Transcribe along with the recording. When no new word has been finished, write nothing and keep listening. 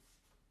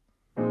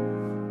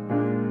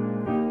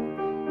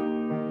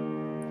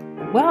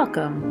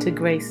Welcome to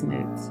Grace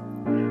Notes,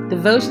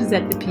 Devotions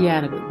at the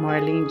Piano with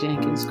Marlene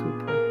Jenkins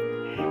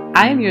Cooper.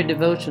 I am your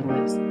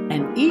devotionalist,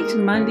 and each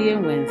Monday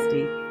and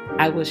Wednesday,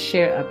 I will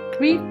share a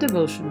brief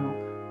devotional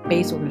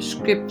based on a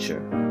scripture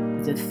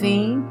with a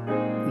theme,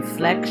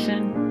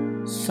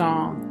 reflection,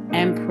 song,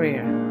 and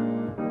prayer.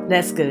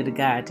 Let's go to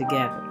God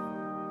together.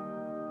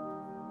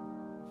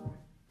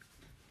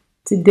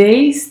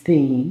 Today's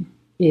theme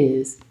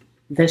is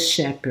the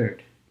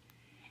shepherd.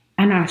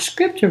 And our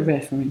scripture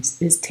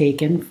reference is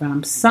taken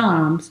from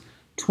Psalms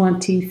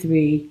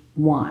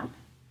 23:1.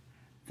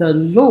 The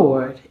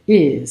Lord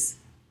is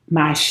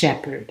my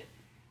shepherd.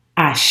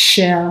 I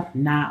shall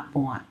not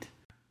want.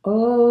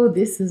 Oh,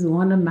 this is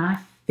one of my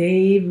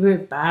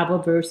favorite Bible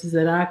verses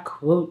that I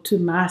quote to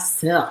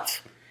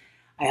myself.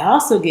 I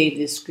also gave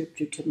this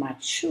scripture to my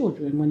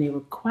children when they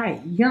were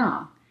quite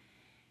young.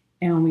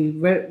 And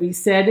we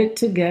said it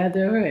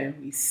together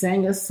and we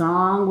sang a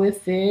song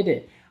with it.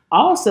 And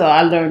also,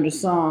 I learned the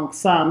song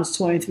Psalms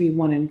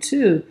 23:1 and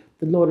 2,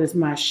 The Lord is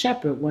my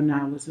shepherd, when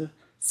I was a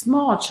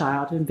small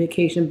child in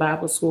Vacation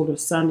Bible School or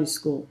Sunday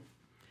school.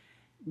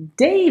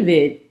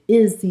 David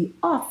is the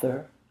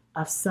author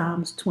of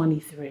Psalms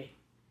 23.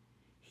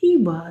 He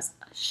was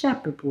a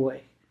shepherd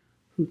boy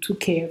who took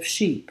care of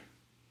sheep.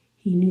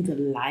 He knew the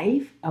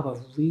life of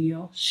a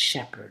real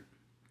shepherd.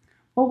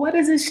 Well, what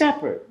is a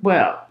shepherd?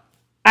 Well,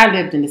 I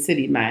lived in the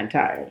city my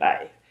entire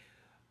life.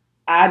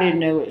 I didn't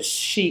know what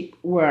sheep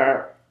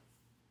were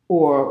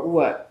or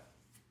what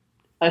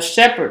a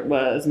shepherd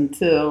was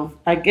until,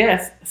 I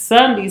guess,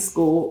 Sunday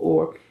school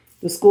or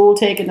the school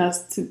taking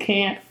us to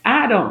camp.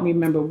 I don't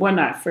remember when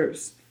I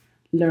first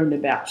learned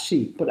about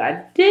sheep, but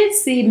I did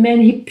see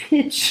many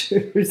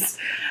pictures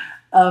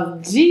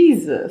of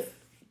Jesus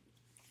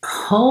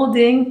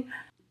holding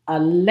a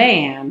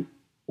lamb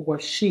or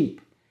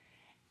sheep.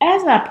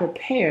 As I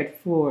prepared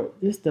for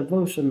this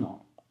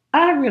devotional,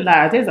 I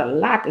realized there's a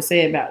lot to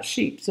say about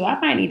sheep, so I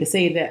might need to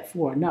save that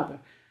for another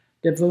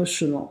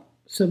devotional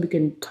so we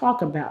can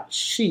talk about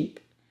sheep.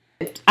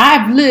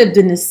 I've lived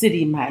in the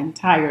city my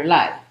entire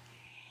life,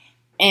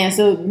 and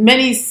so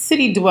many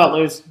city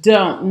dwellers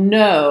don't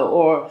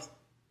know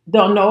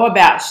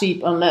about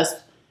sheep unless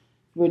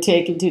you were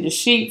taken to the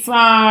sheep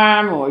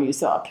farm, or you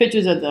saw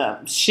pictures of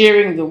them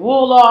shearing the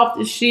wool off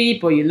the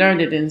sheep, or you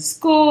learned it in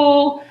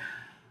school,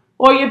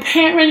 or your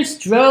parents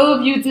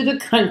drove you to the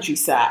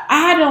countryside.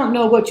 I don't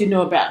know what you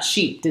know about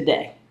sheep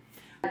today.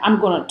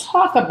 I'm going to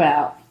talk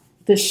about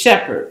the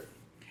shepherd.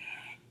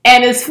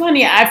 And it's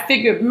funny, I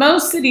figured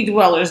most city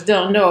dwellers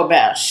don't know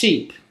about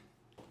sheep.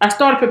 I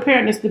started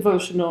preparing this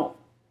devotional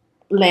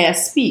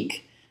last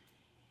week.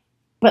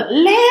 But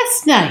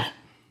last night,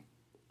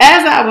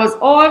 as I was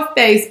on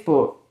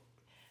Facebook,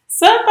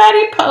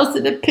 somebody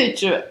posted a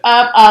picture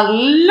of a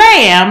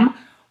lamb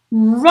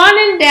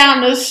running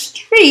down the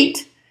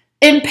street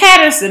in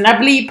Paterson, I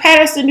believe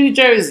Paterson, New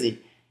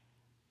Jersey.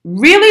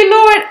 Really,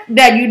 Lord?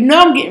 That you know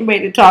I'm getting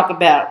ready to talk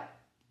about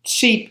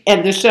sheep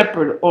and the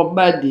shepherd on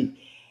Monday.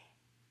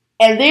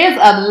 And there's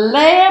a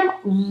lamb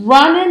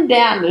running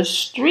down the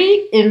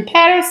street in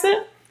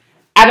Paterson.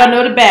 I don't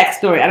know the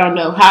backstory. I don't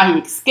know how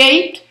he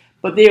escaped,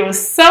 but there was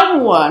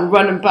someone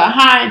running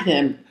behind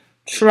him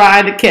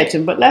trying to catch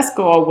him. But let's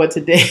go on with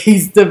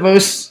today's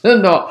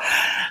devotional.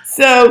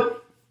 So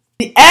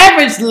the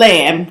average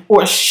lamb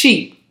or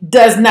sheep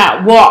does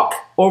not walk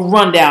or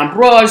run down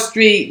Broad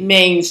Street,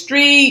 Main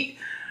Street,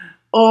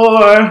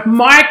 or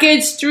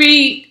Market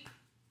Street.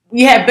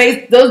 We have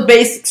those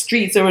basic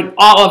streets are in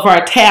all of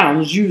our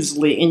towns,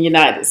 usually in the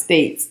United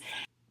States.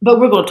 But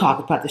we're going to talk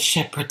about the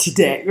shepherd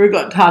today.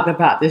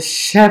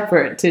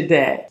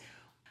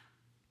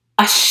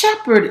 A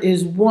shepherd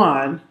is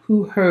one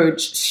who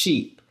herds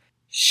sheep.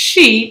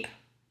 Sheep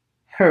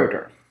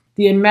herder.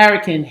 The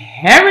American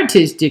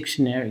Heritage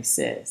Dictionary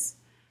says,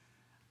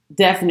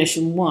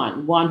 definition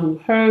 1, one who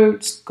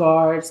herds,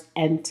 guards,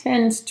 and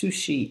tends to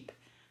sheep.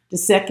 The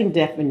second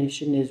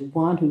definition is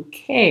one who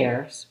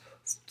cares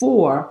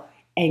for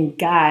and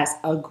guides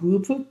a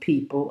group of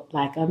people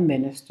like a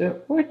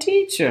minister or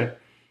teacher.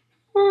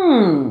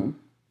 The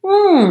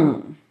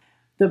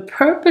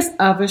purpose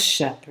of a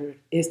shepherd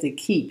is to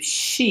keep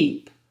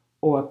sheep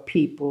or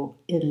people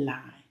in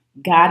line,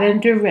 guide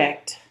and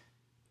direct,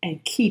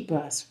 and keep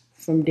us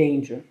from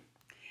danger.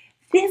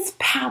 This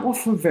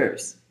powerful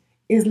verse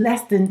is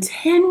less than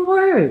 10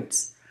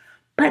 words,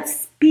 but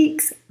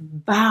speaks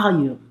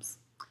volumes.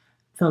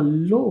 The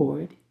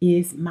Lord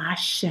is my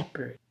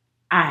shepherd.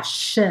 I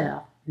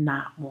shall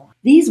not want.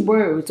 These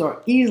words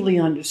are easily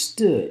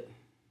understood,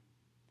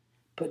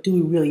 but do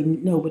we really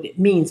know what it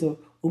means? Or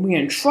when we're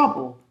in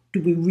trouble, do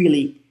we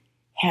really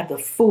have the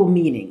full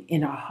meaning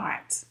in our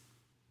hearts?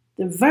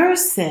 The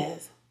verse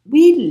says,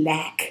 we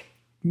lack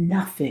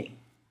nothing.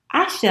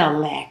 I shall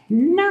lack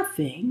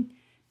nothing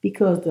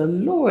because the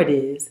Lord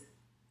is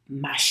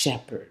my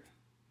shepherd.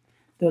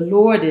 The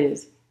Lord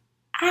is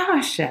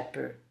our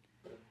shepherd.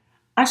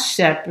 A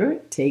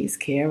shepherd takes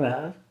care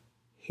of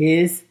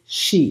his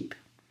sheep.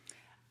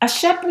 A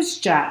shepherd's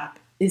job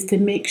is to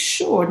make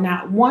sure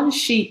not one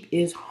sheep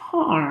is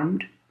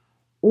harmed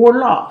or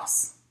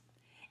lost.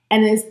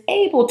 and is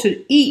able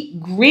to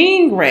eat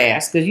green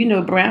grass, because you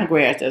know brown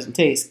grass doesn't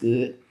taste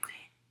good,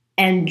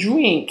 and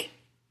drink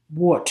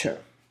water.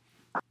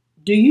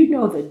 Do you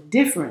know the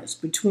difference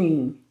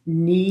between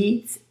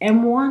needs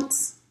and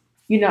wants?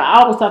 You know,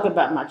 I always talk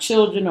about my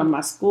children or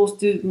my school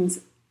students.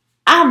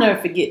 I'll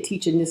never forget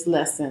teaching this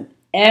lesson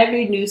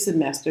every new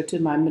semester to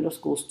my middle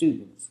school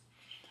students.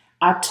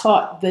 I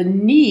taught the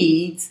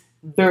needs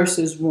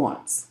versus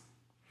wants.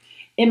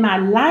 In my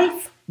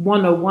Life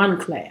 101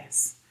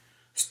 class,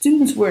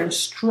 students were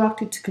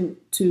instructed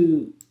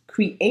to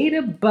create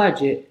a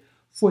budget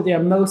for their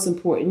most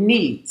important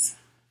needs.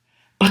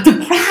 But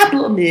the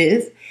problem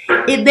is,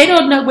 if they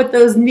don't know what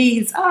those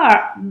needs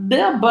are,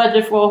 they'll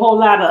budget for a whole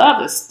lot of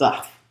other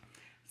stuff.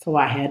 So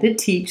I had to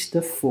teach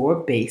the 4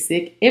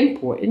 basic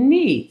important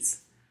needs: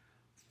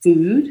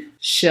 food,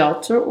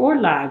 shelter or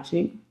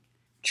lodging,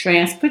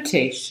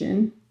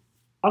 transportation,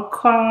 a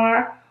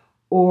car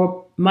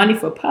or money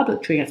for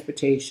public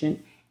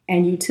transportation,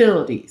 and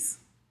utilities.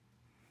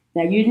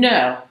 Now you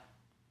know,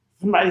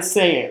 somebody's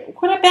saying,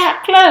 what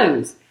about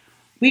clothes?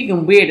 We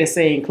can wear the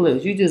same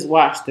clothes. You just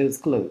wash those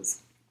clothes.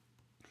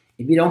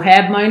 If you don't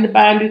have money to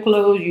buy new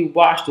clothes, you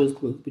wash those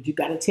clothes. But you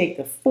got to take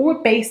the 4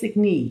 basic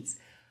needs: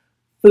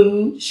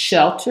 food,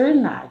 shelter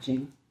and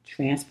lodging,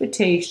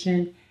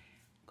 transportation,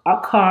 a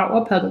car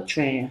or public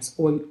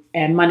transport,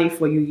 and money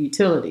for your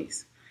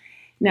utilities.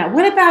 Now,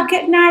 what about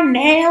getting our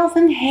nails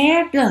and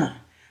hair done?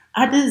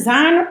 A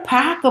designer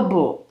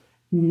pocketbook,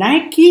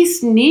 Nike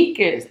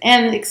sneakers,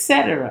 and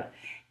etc.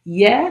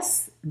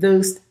 Yes,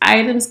 those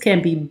items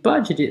can be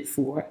budgeted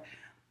for,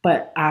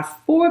 but our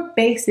 4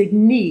 basic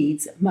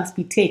needs must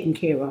be taken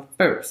care of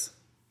first.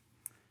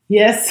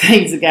 Yes,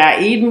 saints of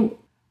God, even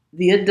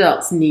the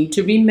adults need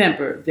to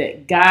remember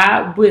that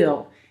God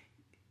will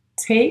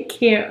take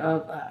care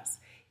of us.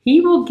 He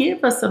will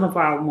give us some of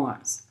our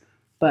wants,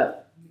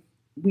 but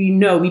we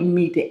know we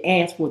need to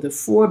ask for the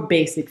 4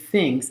 basic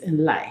things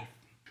in life.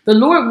 The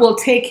Lord will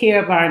take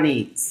care of our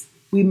needs.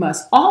 We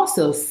must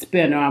also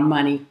spend our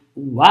money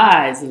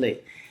wisely.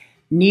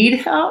 Need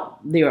help?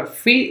 There are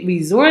free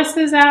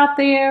resources out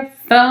there,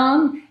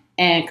 phone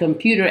and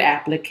computer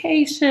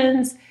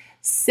applications,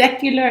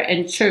 secular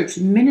and church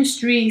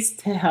ministries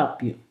to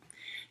help you.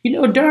 You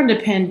know, during the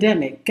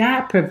pandemic,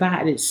 God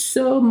provided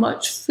so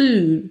much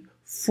food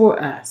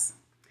for us.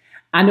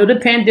 I know the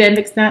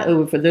pandemic's not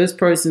over. For those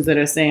persons that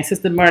are saying,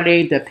 Sister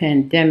Marlene, the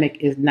pandemic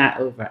is not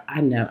over.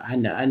 I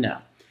know.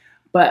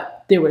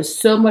 But there was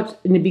so much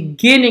in the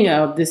beginning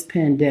of this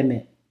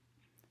pandemic.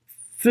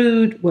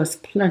 Food was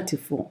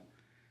plentiful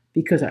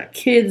because our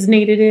kids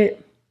needed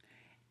it,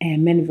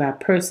 and many of our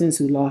persons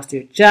who lost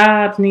their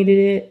jobs needed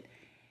it.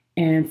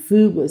 And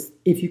food was,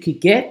 if you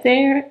could get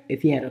there,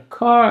 if you had a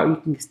car, or you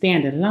can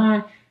stand in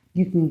line,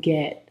 you can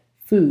get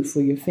food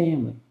for your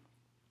family.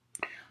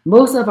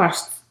 Many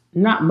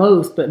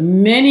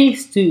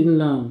student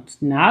loans,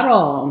 not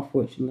all,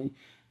 unfortunately,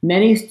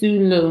 many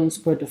student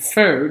loans were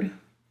deferred.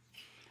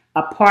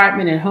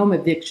 Apartment and home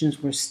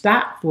evictions were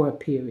stopped for a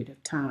period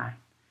of time.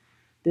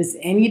 Does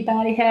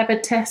anybody have a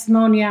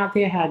testimony out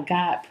there how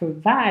God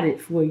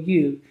provided for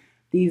you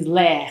these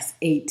last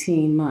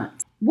 18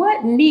 months?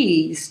 What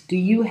needs do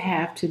you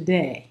have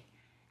today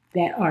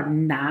that are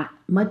not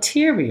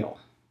material?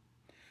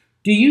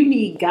 Do you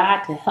need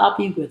God to help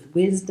you with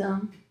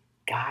wisdom,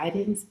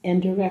 guidance,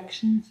 and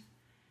directions?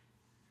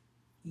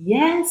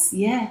 Yes,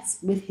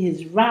 with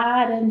his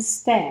rod and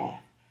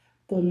staff,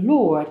 the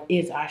Lord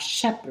is our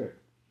shepherd,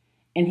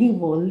 and he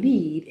will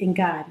lead and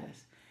guide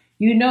us.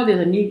 You know there's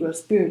a Negro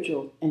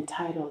spiritual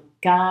entitled,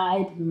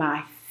 Guide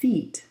My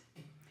Feet.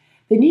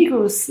 The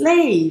Negro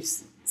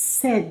slaves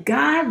said,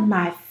 Guide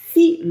my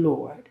feet,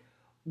 Lord,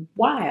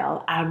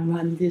 while I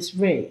run this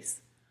race,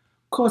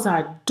 because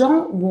I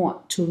don't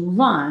want to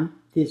run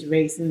this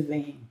race in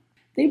vain.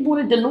 They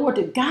wanted the Lord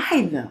to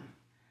guide them.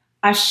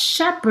 A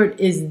shepherd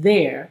is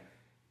there,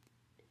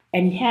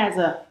 and he has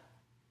a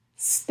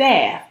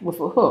staff with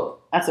a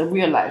hook. That's a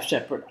real life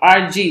shepherd.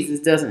 Our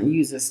Jesus doesn't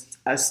use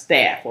a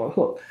staff or a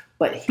hook,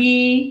 but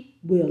he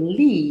will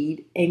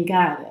lead and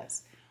guide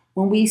us.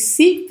 When we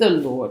seek the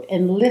Lord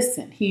and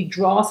listen, he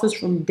draws us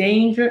from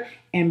danger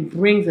and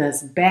brings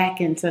us back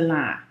into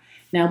line.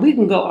 Now, we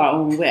can go our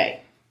own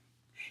way,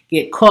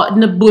 get caught in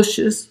the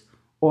bushes,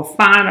 or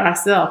find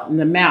ourselves in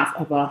the mouth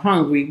of a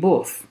hungry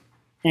wolf.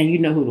 And you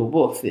know who the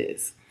wolf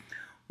is.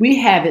 We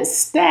have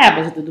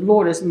established that the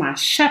Lord is my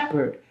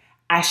shepherd,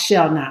 I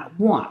shall not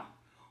want.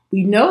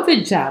 We know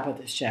the job of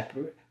the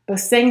shepherd, but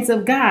saints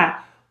of God,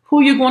 who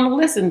are you going to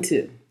listen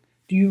to?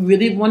 Do you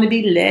really want to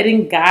be led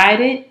and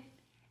guided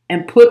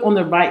and put on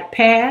the right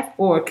path,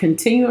 or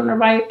continue on the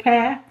right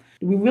path?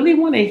 Do we really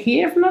want to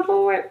hear from the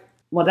Lord?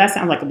 Well, that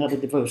sounds like another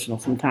devotional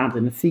sometimes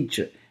in the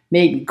future,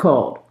 maybe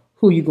called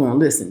Who You Going to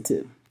Listen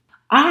To?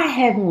 Our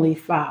Heavenly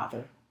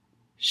Father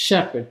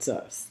shepherds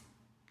us.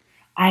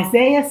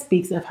 Isaiah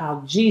speaks of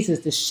how Jesus,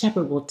 the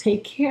shepherd, will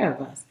take care of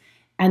us.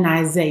 In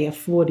Isaiah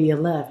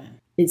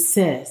 40:11, it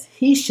says,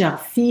 He shall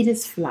feed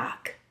his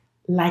flock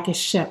like a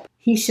shepherd.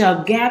 He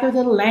shall gather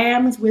the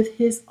lambs with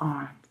his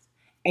arms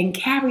and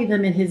carry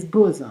them in his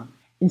bosom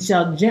and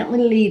shall gently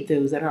lead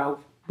those that are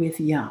with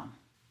young.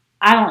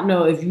 I don't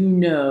know if you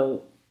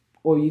know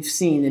or you've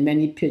seen the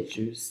many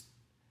pictures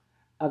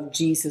of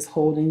Jesus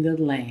holding the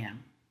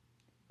lamb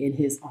in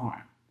his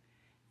arm.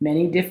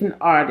 Many different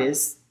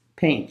artists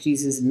paint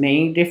Jesus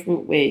many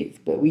different ways,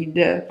 but we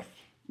know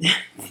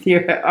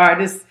there are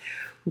artists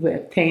who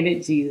have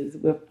painted Jesus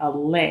with a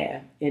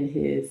lamb in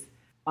his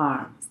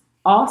arms.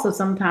 Also,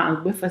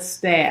 sometimes with a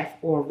staff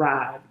or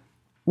rod.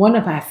 One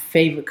of my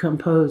favorite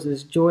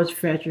composers, George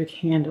Frederick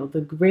Handel, the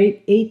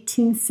great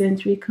 18th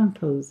century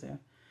composer,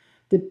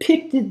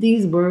 depicted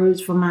these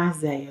words from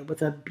Isaiah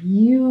with a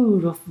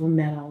beautiful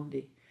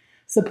melody,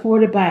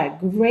 supported by a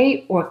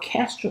great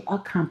orchestral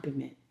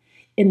accompaniment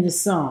in the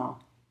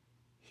song,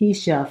 He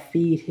Shall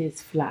Feed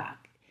His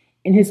Flock,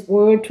 in his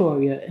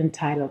oratorio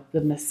entitled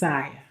The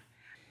Messiah.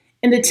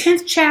 In the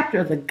 10th chapter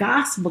of the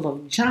Gospel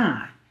of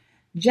John,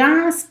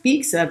 John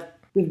speaks of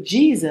with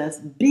Jesus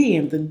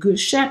being the good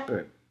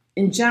shepherd.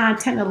 In John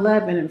 10,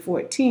 11, and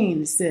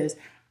 14, it says,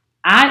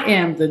 I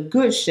am the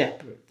good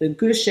shepherd. The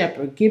good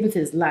shepherd giveth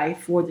his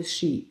life for the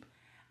sheep.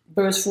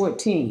 Verse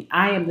 14,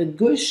 I am the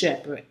good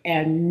shepherd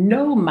and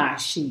know my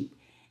sheep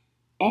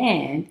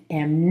and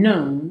am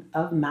known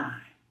of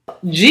mine.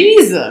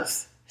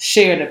 Jesus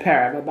shared a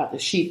parable about the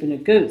sheep and the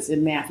goats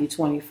in Matthew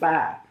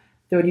 25,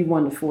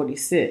 31 to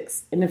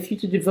 46. In a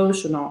future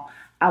devotional,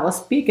 I will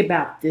speak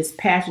about this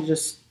passage of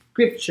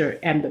scripture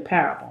and the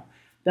parable.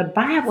 The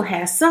Bible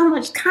has so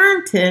much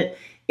content,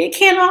 it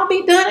can't all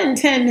be done in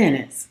 10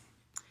 minutes.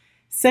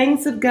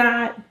 Saints of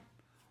God,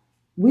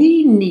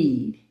 we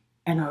need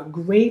and are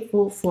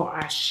grateful for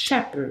our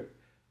shepherd,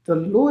 the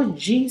Lord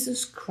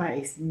Jesus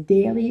Christ's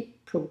daily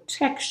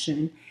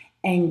protection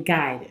and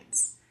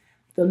guidance.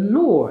 The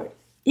Lord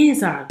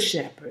is our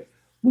shepherd.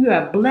 We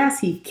are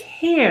blessed. He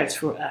cares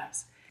for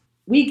us.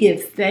 We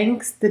give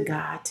thanks to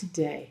God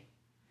today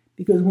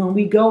because when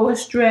we go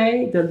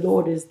astray, the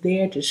Lord is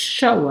there to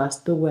show us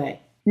the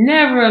way.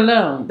 Never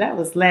alone. That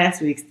was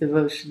last week's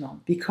devotional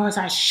because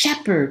our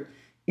shepherd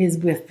is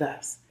with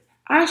us.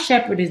 Our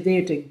shepherd is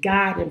there to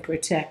guide and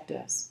protect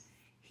us.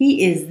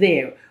 He is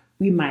there.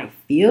 We might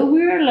feel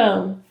we're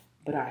alone,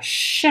 but our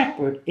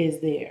shepherd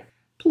is there.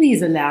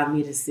 Please allow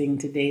me to sing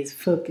today's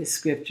focus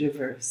scripture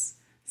verse.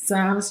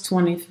 Psalms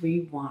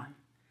 23:1.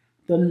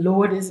 The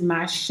Lord is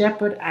my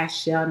shepherd, I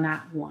shall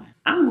not want.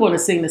 I'm going to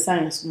sing the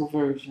Sunday school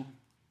version.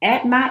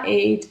 At my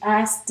age,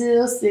 I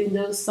still sing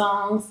those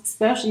songs,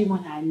 especially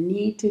when I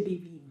need to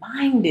be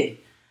reminded.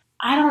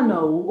 I don't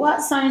know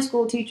what Sunday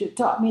school teacher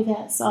taught me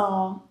that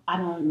song. I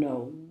don't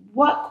know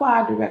what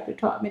choir director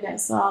taught me that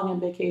song in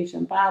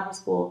Vacation Bible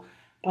School,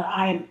 but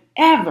I am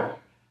ever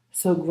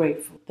so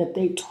grateful that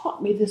they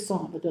taught me this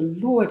song, that the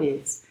Lord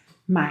is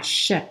my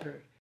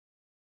shepherd.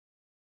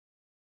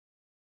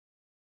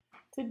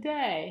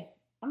 Today,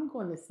 I'm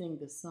going to sing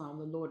the song,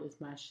 The Lord is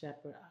My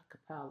Shepherd, a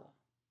cappella.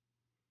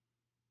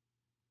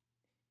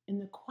 In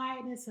the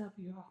quietness of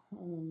your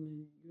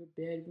home, in your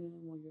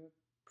bedroom, or your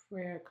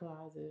prayer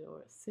closet,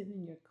 or sitting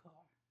in your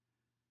car,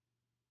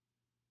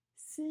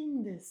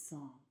 sing this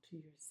song to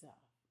yourself.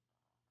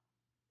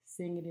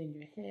 Sing it in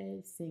your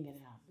head, sing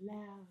it out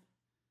loud,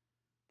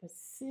 but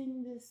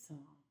sing this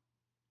song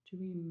to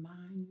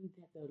remind you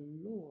that the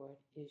Lord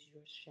is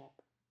your shepherd.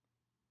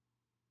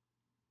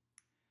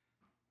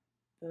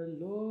 The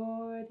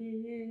Lord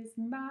is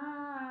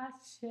my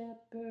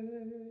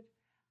shepherd,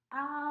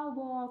 I'll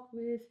walk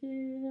with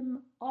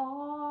him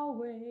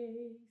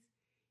always.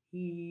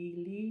 He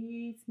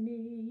leads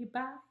me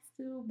by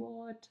still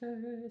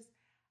waters,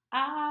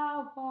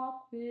 I'll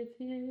walk with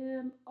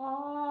him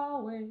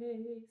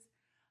always.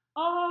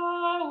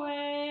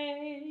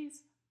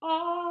 Always,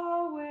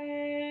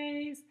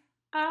 always,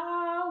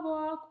 I'll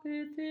walk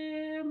with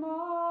him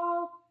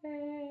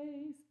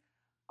always.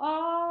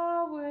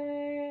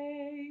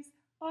 Always,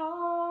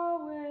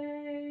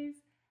 always,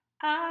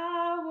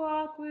 I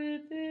walk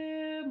with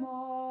him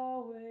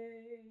always.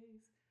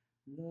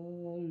 The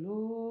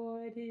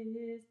Lord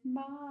is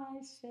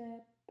my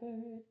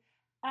shepherd,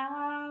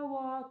 I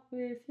walk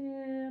with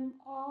him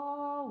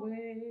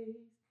always.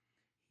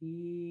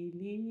 He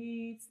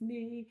leads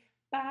me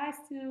by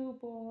still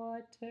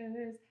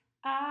waters,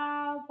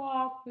 I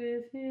walk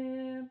with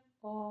him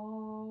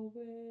always.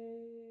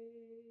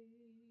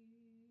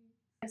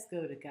 Let's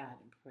go to God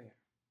in prayer.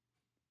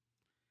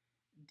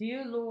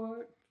 Dear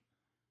Lord,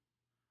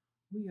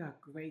 we are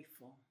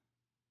grateful,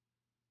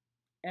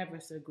 ever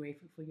so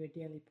grateful for your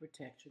daily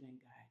protection and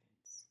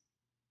guidance.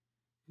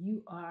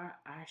 You are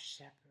our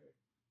shepherd.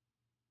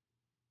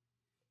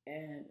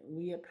 And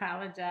we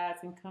apologize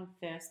and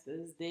confess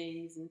those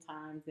days and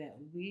times that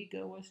we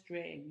go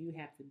astray and you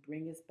have to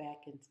bring us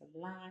back into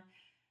line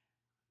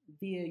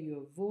via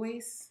your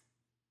voice,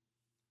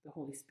 the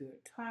Holy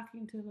Spirit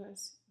talking to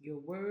us, your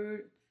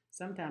word,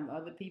 sometimes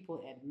other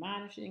people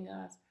admonishing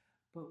us,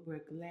 but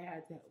we're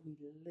glad that we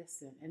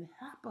listen and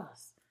help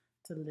us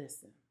to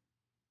listen.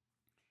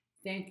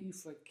 Thank you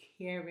for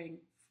caring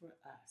for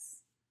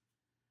us.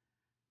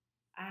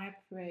 I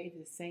pray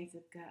the saints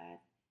of God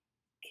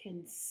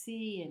can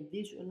see and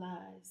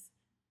visualize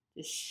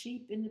the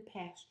sheep in the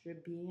pasture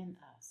being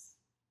us,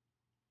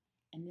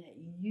 and that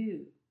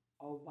you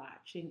are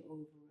watching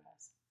over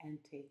us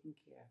and taking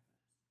care of us.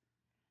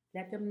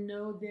 Let them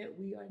know that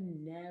we are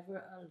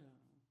never alone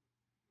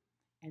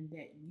and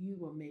that you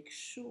will make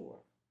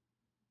sure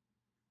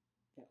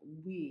that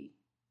we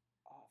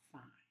are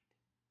fine.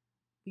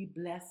 We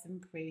bless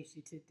and praise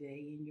you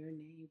today. In your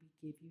name, we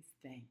give you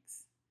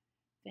thanks.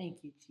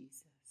 Thank you,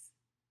 Jesus.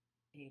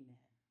 Amen.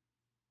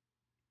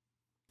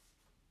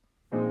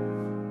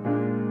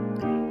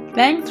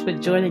 Thanks for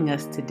joining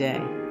us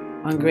today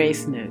on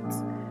Grace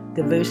Notes,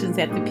 Devotions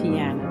at the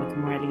Piano with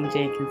Marlene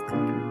Jenkins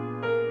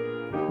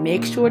Cooper.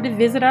 Make sure to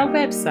visit our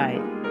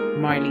website,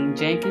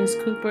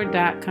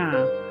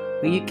 marlenejenkinscooper.com,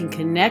 where you can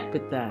connect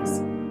with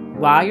us.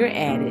 While you're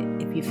at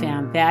it, if you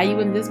found value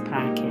in this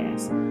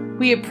podcast,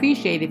 we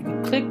appreciate if you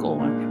click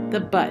on the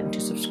button to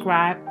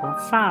subscribe or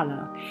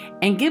follow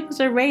and give us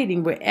a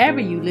rating wherever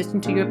you listen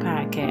to your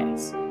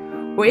podcast.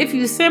 Or if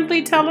you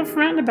simply tell a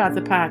friend about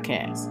the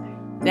podcast,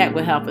 that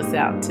will help us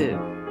out too.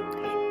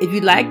 If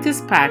you like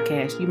this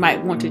podcast, you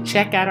might want to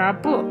check out our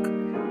book,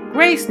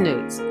 Grace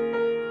Notes,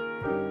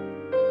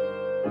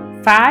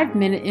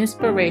 5-minute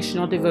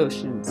inspirational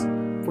devotions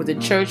for the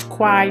church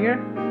choir,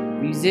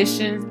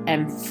 musicians,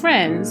 and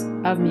friends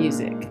of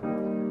music.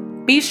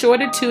 Be sure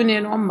to tune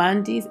in on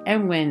Mondays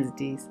and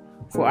Wednesdays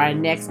for our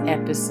next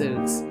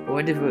episodes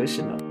or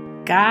devotional.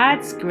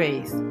 God's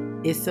grace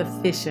is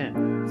sufficient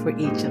for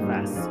each of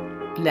us.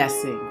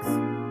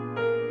 Blessings.